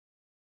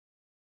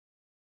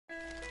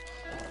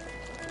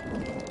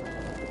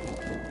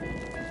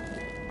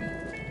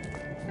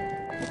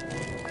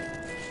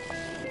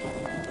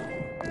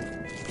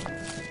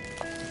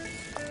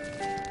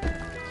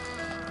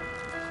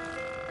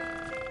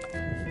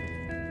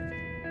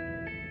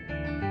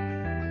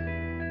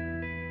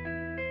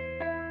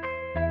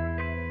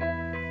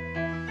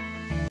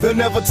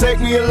they'll never take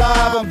me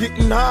alive. I'm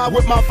getting high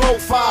with my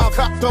 4-5,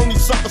 cocked on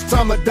these suckers,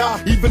 time to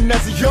die. Even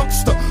as a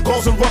youngster,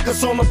 causing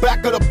ruckus on the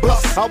back of the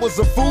bus. I was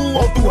a fool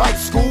all through high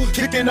school,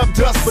 kicking up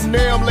dust, but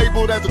now I'm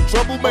labeled as a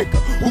troublemaker.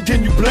 Who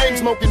can you blame?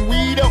 Smoking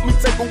weed help me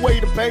take away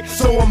the pain,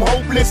 so I'm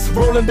hopeless.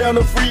 Rolling down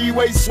the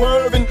freeway,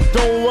 swerving.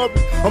 Don't worry,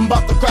 I'm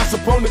about to crash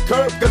upon the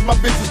curb, cause my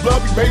bitch is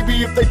lovely.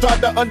 Maybe if they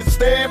tried to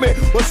understand me,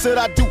 what should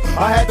I do?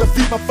 I had to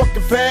feed my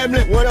fucking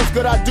family. What else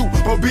could I do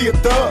but be a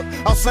thug?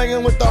 I was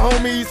singing with the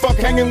homies, fuck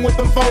hanging with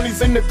them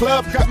phonies in the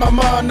club. Got my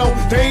mind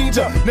on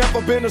danger,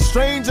 never been a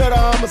stranger to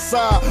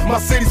homicide. My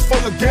city's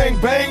full of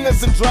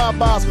gangbangers and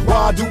drive-bys.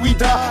 Why do we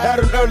die at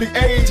an early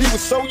age? He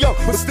was so young,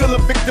 but still a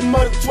victim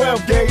of the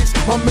 12 gauge.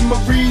 My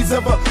memories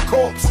of a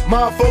corpse,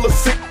 mind full of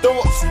sick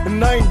thoughts,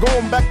 and I ain't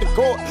going back to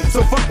court.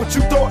 So fuck what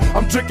you thought.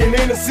 I'm drinking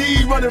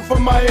Hennessy, running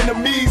from my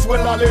enemies.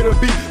 Well, I let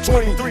it be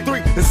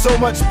 23. There's so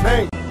much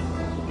pain.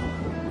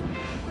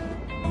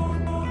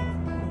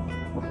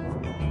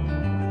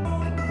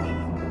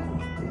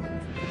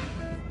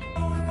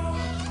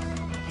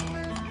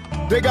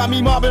 They got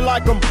me mobbing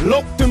like I'm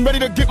loped and ready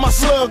to get my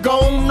slug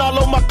on. I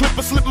load my clip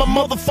and slip my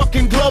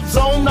motherfucking gloves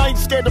on. I ain't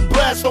scared to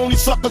blast on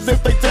these suckers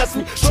if they test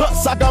me.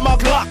 Trust, I got my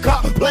Glock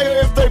hot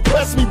player if they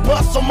press me.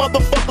 Bust some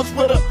motherfuckers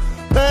with a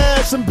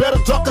passion. Better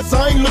talk cause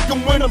I ain't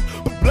looking with them.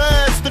 But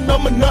blasting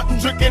them and nothing,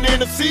 drinking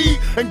Hennessy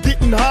and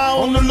getting high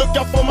on the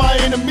lookout for my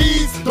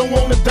enemies. Don't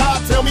wanna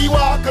die, tell me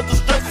why, cause the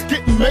stress is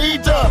getting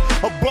major.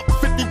 A buck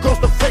 50 across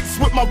the face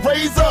with my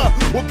razor.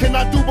 What can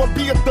I do but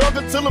be a thug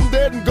until I'm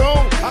dead and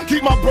gone? I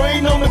keep my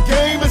brain on the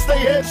game and stay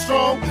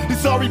headstrong.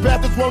 These sorry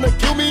bastards wanna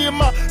kill me in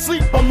my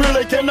sleep. I'm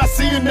really cannot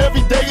see it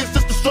every day. It's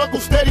just a struggle,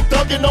 steady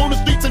thugging on the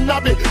streets and I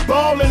been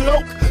ballin'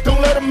 low.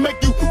 Don't let them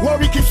make you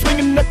worry, keep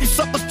swinging at these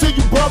suckers till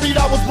you buried.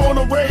 I was born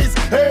and raised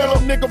hell,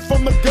 nigga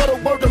from the gutter,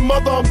 word of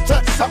mother, I'm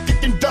touched. I'm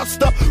kicking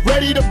dust up,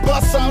 ready to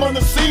bust. I'm on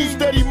the scene,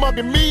 steady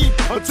mugging me.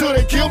 Until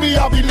they kill me,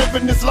 I'll be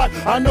living this life.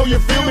 I know you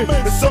feel me,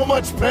 there's so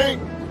much pain.